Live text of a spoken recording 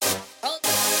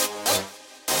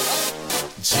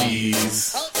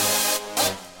Jeez.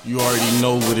 You already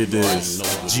know what it is.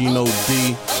 Gino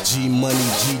D, G Money,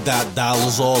 G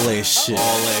dollars, all that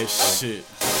shit.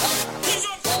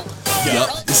 Yup,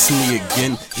 it's me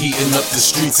again, heating up the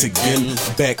streets again.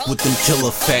 Back with them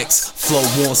killer facts, flow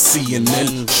on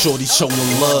CNN. Shorty showing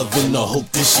love in the hope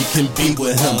that she can be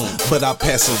with him, but I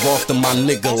pass it off to my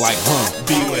nigga like,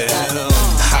 be with him.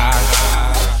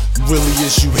 Really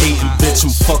is you hating, bitch,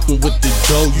 I'm fucking with the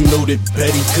dough. You know that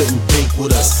Betty couldn't bake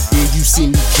with us. Yeah, you see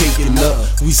me caking up.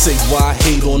 We say why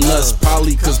hate on us?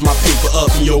 Probably cause my paper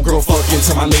up and your girl fucking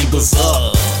to my neighbors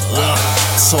up.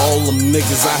 So all them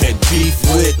niggas I had beef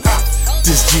with.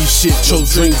 This G shit, your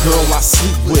dream girl I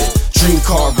sleep with. Dream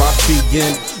car I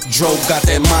begin. Drove, got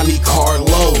that Monte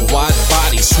Carlo. Wide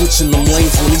body, switching them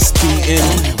lanes when he's speeding.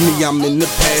 Me, I'm in the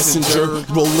passenger,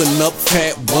 rolling up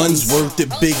fat ones. Worth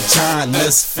it, Big John,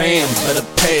 that's fam, better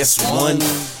pass one.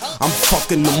 I'm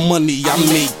fucking the money, I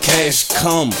make cash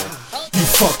come. You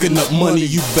fucking up money,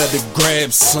 you better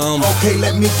grab some. Okay,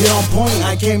 let me get on point.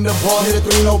 I came to ball, hit a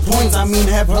 3, no points. I mean,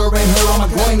 have her and her on my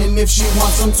groin. And if she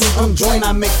wants some to come join,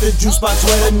 I make the juice box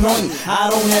wet annoying.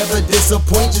 I don't ever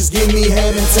disappoint, just give me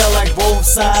head and tail like both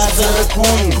sides of the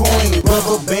coin.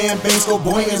 Rubber band, banks go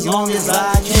boing. As long as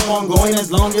I keep on going,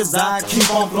 as long as I keep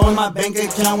on flowing, my bank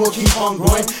account will keep on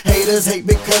growing. Haters hate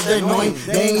because they're annoying.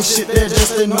 They ain't shit, they're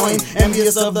just annoying.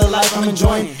 Envious of the life I'm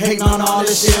enjoying. Hating on all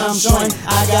this shit I'm showing.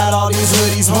 I got all these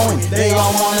hoodies hoeing, they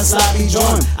all wanna sloppy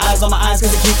join. Eyes on my eyes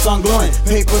cause it keeps on glowing.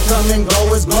 Paper come and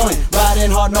go, it's glowing.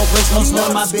 Riding hard, no breaks, no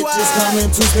slowing. My bitches coming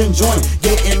to conjoin.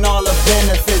 Getting all the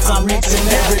benefits, I'm reaching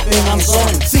everything I'm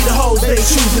sowing. See the hoes, they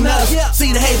choosing us.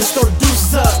 See the haters, throw the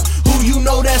deuces up. Who you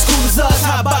know that's cool as us?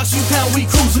 Hot box, you count, we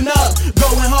cruising up.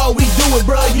 Going hard, we do it,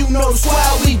 bruh. You know the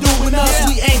squad, we doing us.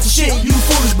 We ain't the shit, you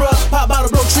foolish, bruh. Pop out a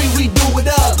bro tree, we do it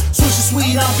up. Switch the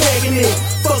sweet, I'm packing it.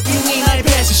 Fuck you mean, I ain't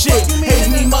passing shit. Hate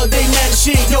me, mug, they mad as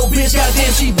shit. Yo, bitch,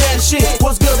 goddamn, she bad as shit.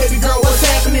 What's good, baby girl, what's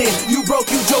happening? You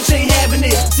broke, you jokes, ain't having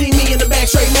it. See me in the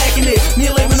back, straight macking it. Me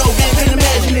and Lame with no game, can't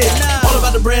imagine it. All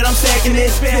about the bread, I'm stacking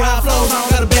it. Spit high flows, I don't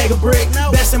got a bag of brick.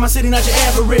 Best in my city, not your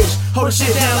average. Hold the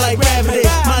shit down like gravity.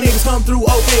 My niggas come through,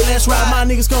 okay, let's ride. My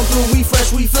niggas come through, we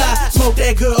fresh, we fly. Smoke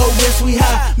that good, oh yes, we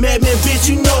high. Madman, bitch,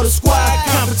 you know the squad.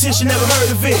 Competition, never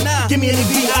heard of it. Give me any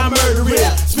beat, I murder it.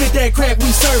 Spit that crack,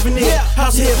 we serving it.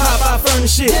 House of hip hop, I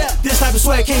furnish it. This type of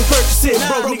swag can't purchase it.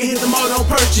 Broke nigga hit the mall, don't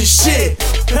purchase shit.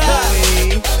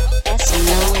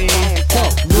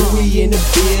 Louis in the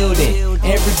building,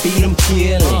 every beat I'm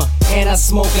killing. And I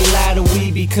smoke a lot of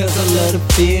weed because I love the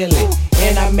feeling.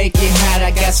 And I make it hot,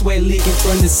 I got sweat leaking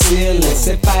from the ceiling.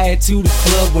 Set fire to the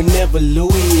club whenever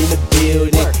Louis in the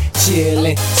building.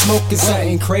 Chillin', smoking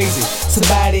something crazy.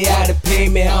 Somebody oughta pay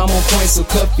me, I'm on point, so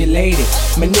cuff your lady.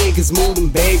 My niggas moving,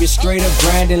 baby, straight up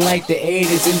grinding like the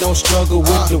 80s. And don't struggle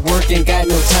with the work, ain't got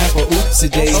no time for oops a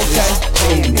days.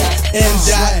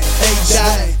 N.S.T.Y.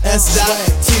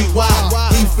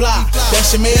 He fly,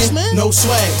 that's your man, no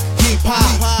swag.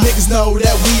 Pop. Niggas know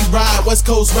that we ride, West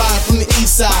Coast ride from the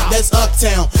east side. That's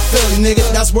uptown, Philly, nigga.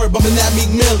 That's word bumpin' that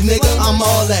Meek Millie, nigga. I'm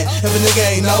all that. If a nigga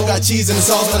ain't know, got cheese in the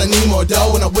sauce, but I need more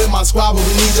dough. And I'm with my squad, but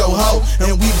we need your hoe,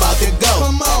 and we bout to go.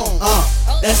 Come on,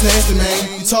 that's nasty,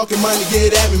 man. You talking money,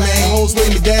 get at me, man. Won't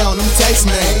swing me down, I'm a tax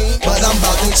man, but I'm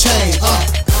about to change.